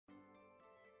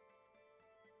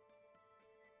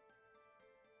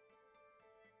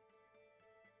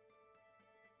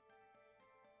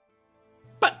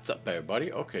What's up,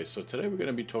 everybody? Okay, so today we're going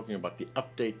to be talking about the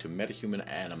update to Metahuman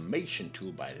animation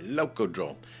tool by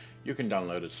Locodrome. You can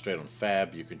download it straight on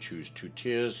Fab. You can choose two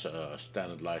tiers,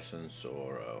 standard license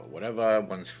or whatever.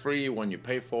 One's free, one you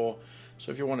pay for.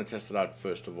 So if you want to test it out,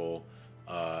 first of all,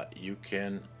 you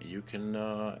can do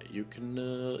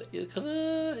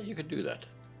that.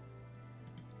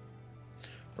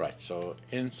 Right. So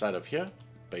inside of here,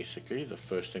 basically, the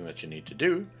first thing that you need to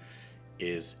do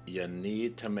is you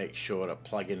need to make sure a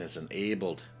plugin is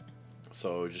enabled.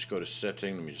 So just go to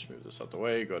setting. Let me just move this out the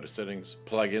way. Go to settings,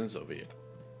 plugins over here,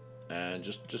 and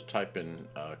just type in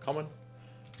common,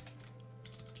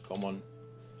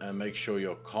 and make sure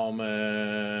your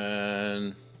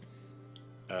common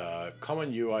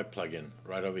UI plugin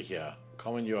right over here.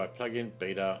 Common UI plugin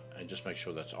beta, and just make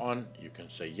sure that's on. You can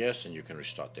say yes, and you can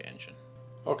restart the engine.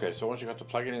 Okay, so once you got the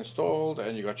plugin installed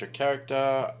and you got your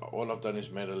character, all I've done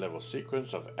is made a level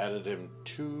sequence. I've added him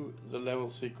to the level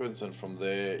sequence, and from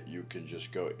there you can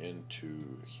just go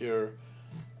into here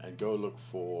and go look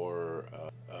for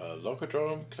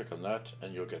Locodrome. Click on that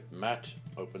and you'll get Matte.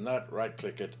 Open that, right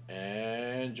click it,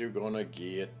 and you're gonna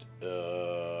get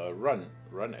run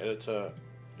editor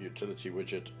utility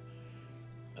widget,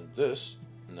 and this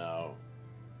now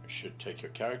should take your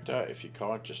character. If you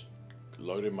can't, just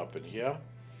load him up in here.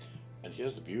 And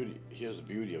here's the beauty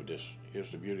of this. You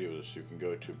can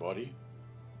go to body,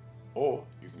 or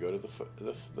you can go to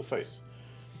the face.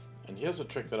 And here's a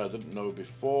trick that I didn't know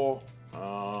before.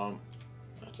 I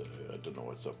don't know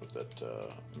what's up with that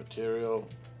material.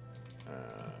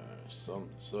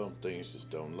 Some things just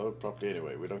don't load properly.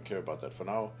 Anyway, we don't care about that for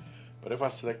now. But if I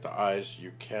select the eyes,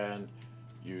 you can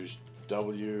use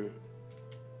WSAD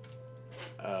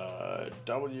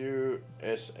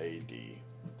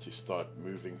to start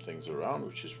moving things around,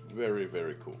 which is very,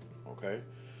 very cool. Okay,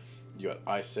 you got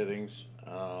eye settings.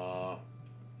 I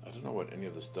don't know what any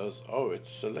of this does. Oh, it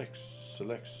selects.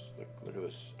 Look at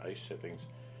this, eye settings.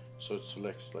 So it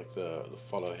selects like the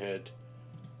follow head,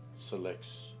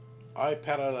 selects eye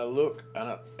pattern, look,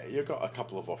 and you got a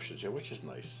couple of options here, which is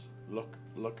nice. Look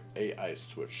AI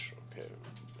switch. Okay,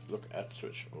 look at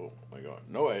switch. Oh my god,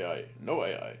 no AI.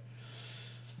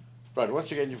 Right,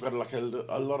 once again, you've got like a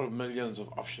lot of millions of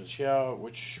options here,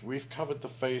 which we've covered the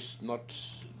face, not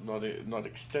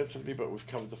extensively, but we've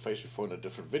covered the face before in a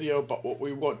different video. But what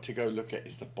we want to go look at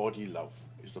is the body,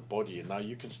 and now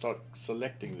you can start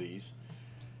selecting these,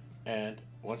 and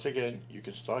once again, you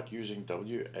can start using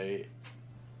WASD,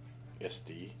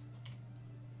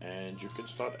 and you can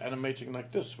start animating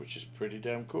like this, which is pretty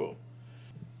damn cool.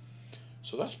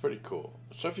 So that's pretty cool.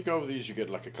 So if you go over these, you get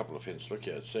like a couple of hints. Look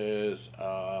here, it says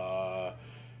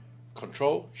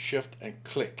Control, Shift, and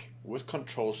click with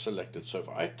control selected. So if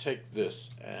I take this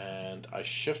and I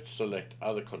shift select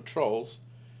other controls,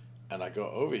 and I go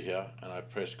over here and I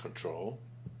press Control,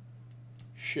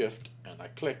 Shift, and I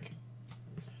click.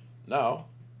 Now,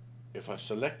 if I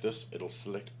select this, it'll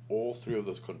select all three of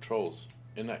those controls.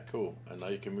 Isn't that cool? And now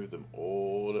you can move them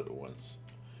all at once.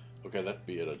 Okay, that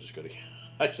beard I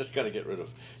just gotta get rid of.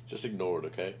 Just ignore it,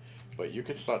 okay? But you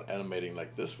can start animating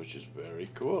like this, which is very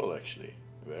cool, actually.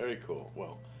 Very cool.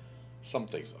 Well, some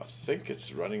things. I think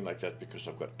it's running like that because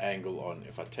I've got angle on.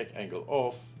 If I take angle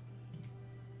off,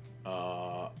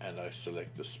 and I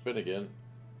select the spin again,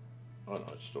 oh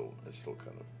no, it still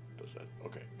kind of does that.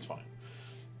 Okay, it's fine.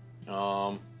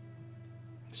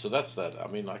 So that's that. I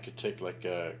mean, I could take like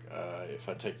if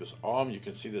I take this arm, you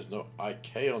can see there's no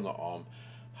IK on the arm.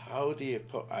 How do you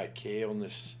put IK on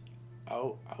this?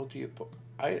 How do you put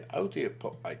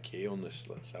IK on this?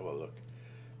 Let's have a look.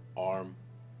 Arm.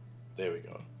 There we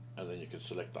go. And then you can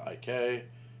select the IK.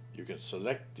 You can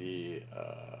select the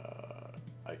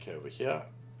IK over here.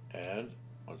 And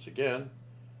once again,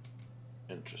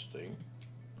 interesting.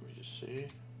 Let me just see.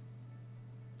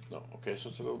 No, okay, so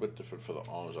it's a little bit different for the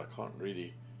arms. I can't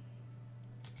really.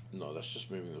 No, that's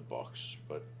just moving the box.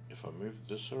 But if I move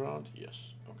this around,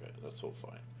 yes. Okay, that's all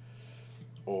fine.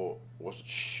 Or was it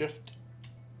Shift?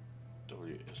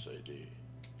 WSAD.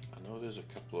 I know there's a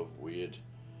couple of weird.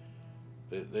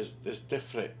 There's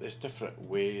different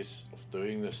ways of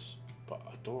doing this, but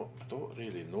I don't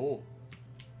really know.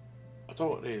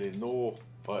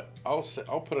 But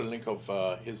I'll put a link of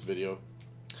his video.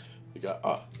 The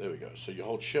guy. There we go. So you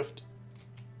hold Shift.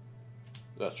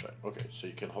 That's right. Okay, so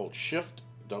you can hold Shift,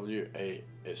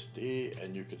 WASD,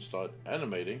 and you can start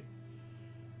animating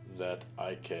that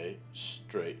IK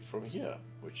straight from here,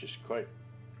 which is quite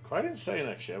insane,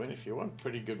 actually. I mean, if you want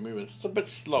pretty good movements, it's a bit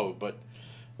slow, but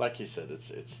like he said,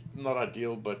 it's not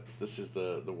ideal, but this is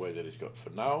the way that he's got for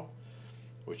now,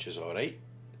 which is alright.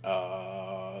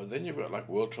 Then you've got like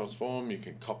world transform. You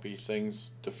can copy things,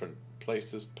 different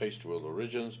places, paste world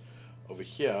origins. Over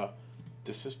here,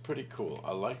 this is pretty cool.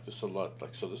 I like this a lot.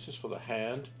 Like, so this is for the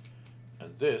hand,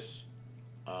 and this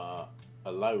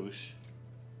allows.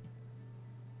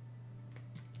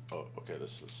 Oh, okay.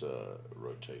 Let's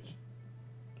rotate.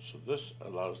 So this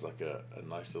allows like a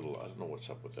nice little. I don't know what's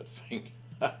up with that thing.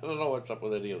 I don't know what's up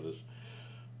with any of this.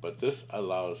 But this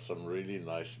allows some really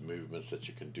nice movements that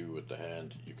you can do with the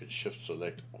hand. You can shift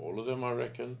select all of them, I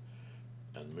reckon,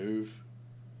 and move.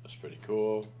 That's pretty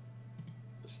cool.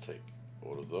 Let's take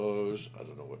all of those. I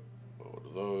don't know what, all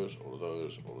of those, all of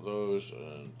those, all of those,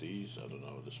 and these, I don't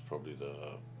know. This is probably the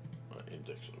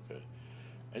index, okay.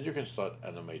 And you can start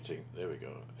animating. There we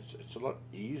go. It's a lot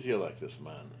easier like this,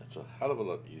 man. It's a hell of a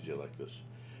lot easier like this.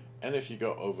 And if you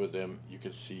go over them, you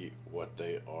can see what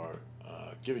they are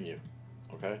giving you.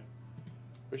 Okay,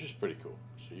 which is pretty cool.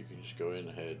 So you can just go in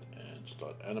ahead and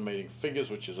start animating fingers,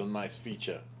 which is a nice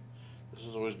feature. This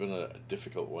has always been a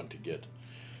difficult one to get.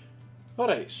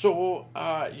 Alright, so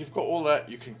you've got all that.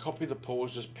 You can copy the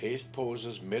poses, paste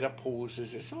poses, meta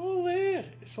poses. It's all there.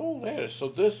 It's all there. So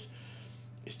this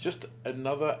is just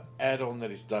another add-on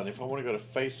that is done. If I want to go to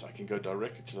face, I can go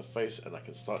directly to the face and I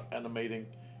can start animating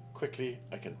quickly.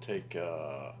 I can take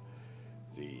the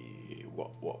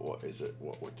what is it?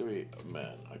 What do we?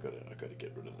 Man, I gotta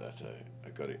get rid of that. I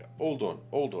gotta hold on.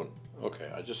 Okay,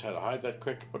 I just had to hide that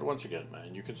quick. But once again,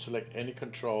 man, you can select any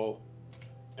control,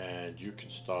 and you can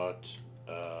start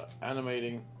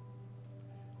animating.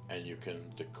 And you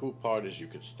can. The cool part is you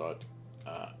can start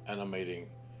animating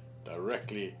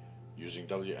directly using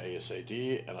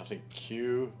WASD, and I think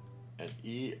Q and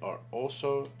E are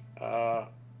also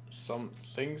some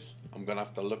things. I'm gonna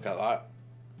have to look at that.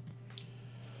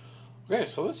 Okay,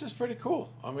 so this is pretty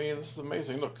cool. I mean, this is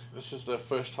amazing. Look, this is the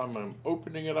first time I'm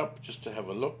opening it up just to have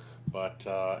a look, but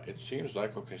it seems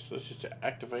like, okay, so this is to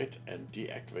activate and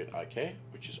deactivate IK,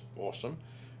 which is awesome,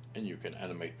 and you can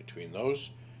animate between those.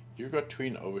 You've got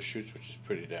tween overshoots, which is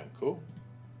pretty damn cool.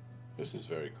 This is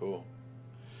very cool.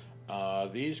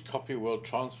 These copy world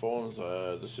transforms,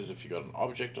 this is if you got an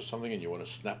object or something and you want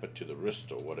to snap it to the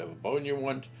wrist or whatever bone you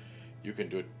want. You can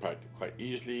do it quite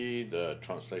easily. The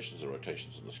translations, the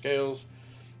rotations, and the scales.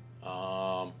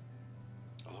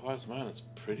 Otherwise, man, it's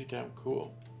pretty damn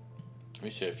cool. Let me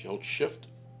see. If you hold Shift,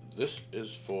 this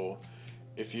is for.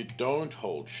 If you don't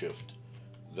hold Shift,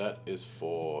 that is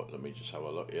for. Let me just have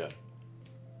a look. Yeah.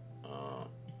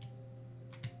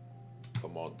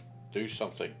 Come on, do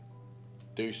something.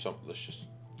 Do something. Let's just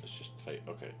take.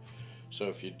 Okay. So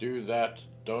if you do that,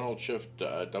 don't hold Shift.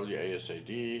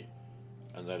 WASD.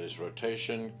 And that is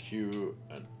rotation. Q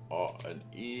and R and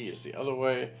E is the other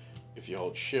way. If you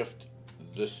hold Shift,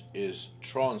 this is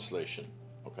translation.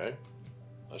 Okay,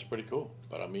 that's pretty cool.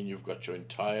 But I mean, you've got your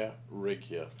entire rig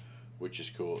here, which is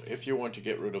cool. If you want to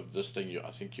get rid of this thing,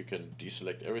 I think you can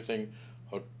deselect everything,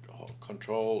 hold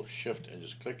Control Shift and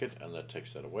just click it, and that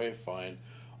takes that away. Fine.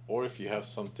 Or if you have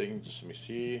something, just let me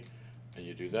see, and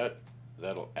you do that,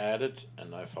 that'll add it.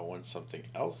 And now if I want something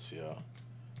else here,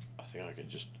 I think I can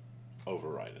just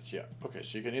override it. Yeah, okay,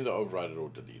 so you can either override it or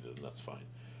delete it, and that's fine.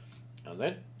 And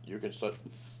then you can start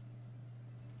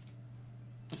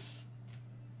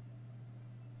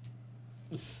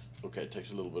okay, it takes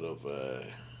a little bit of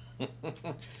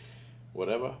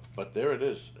whatever, but there it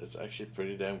is. It's actually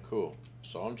pretty damn cool.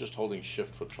 So I'm just holding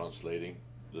Shift for translating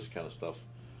this kind of stuff,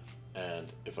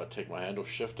 and if I take my hand off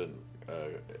Shift and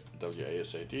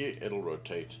WASD, it'll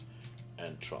rotate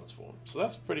and transform. So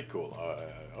that's pretty cool.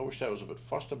 I wish that was a bit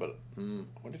faster, but I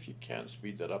wonder if you can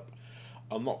speed that up.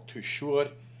 I'm not too sure,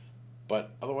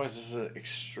 but otherwise this is an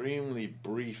extremely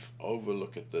brief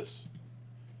overlook at this,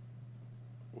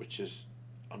 which is,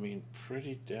 I mean,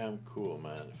 pretty damn cool,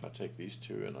 man. If I take these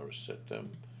two and I reset them,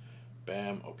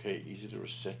 bam, okay, easy to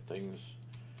reset things.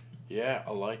 Yeah,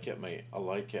 I like it, mate. I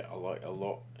like it. I like it a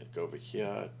lot. And go over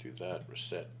here, do that,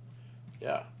 reset.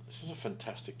 Yeah, this is a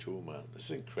fantastic tool, man. This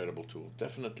is an incredible tool.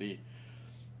 Definitely,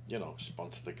 you know,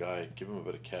 sponsor the guy, give him a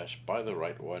bit of cash, buy the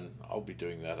right one. I'll be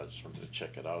doing that. I just wanted to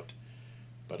check it out.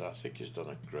 But I think he's done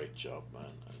a great job, man.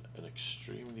 An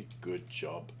extremely good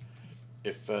job.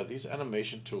 If these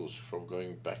animation tools from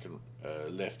going back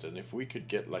and left, and if we could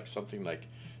get like something like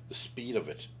the speed of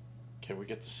it, can we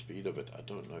get the speed of it? I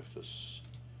don't know if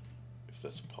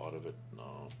that's part of it.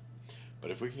 No. But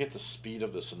if we can get the speed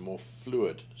of this and more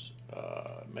fluid,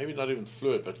 maybe not even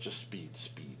fluid, but just speed.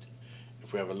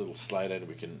 If we have a little slider and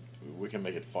we can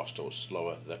make it faster or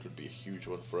slower, that would be a huge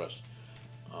one for us.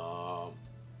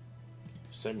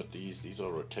 Same with these. These are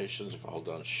rotations. If I hold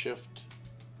down Shift,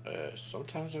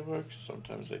 sometimes they work,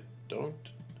 sometimes they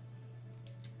don't.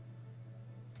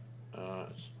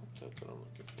 It's not that I'm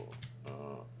looking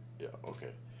for. Yeah,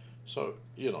 okay. So,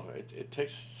 you know, it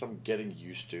takes some getting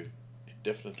used to. It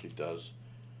definitely does.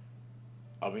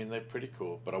 I mean, they're pretty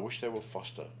cool, but I wish they were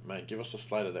faster. Man, give us a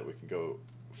slider that we can go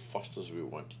fast as we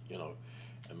want, you know,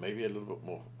 and maybe a little bit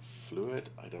more fluid.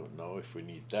 I don't know if we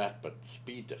need that, but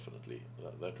speed definitely.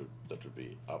 That would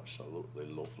be absolutely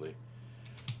lovely.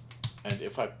 And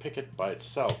if I pick it by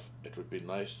itself, it would be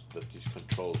nice that these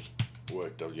controls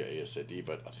work WASD,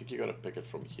 but I think you got to pick it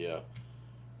from here,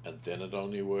 and then it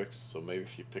only works. So maybe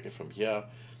if you pick it from here,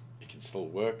 it can still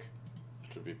work.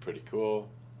 It would be pretty cool.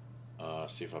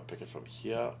 See if I pick it from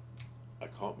here, I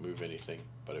can't move anything,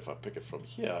 but if I pick it from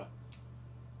here,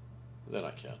 then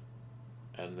I can.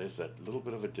 And there's that little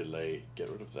bit of a delay, get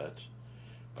rid of that.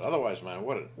 But otherwise, man,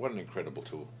 what an incredible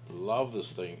tool. Love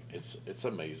this thing, it's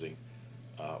amazing.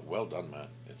 Well done, man,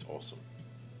 it's awesome.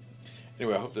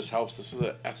 Anyway, I hope this helps. This is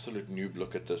an absolute noob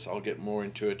look at this. I'll get more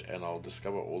into it, and I'll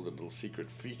discover all the little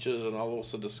secret features, and I'll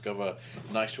also discover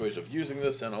nice ways of using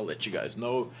this, and I'll let you guys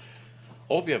know.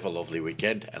 Hope you have a lovely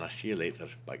weekend, and I'll see you later.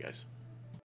 Bye, guys.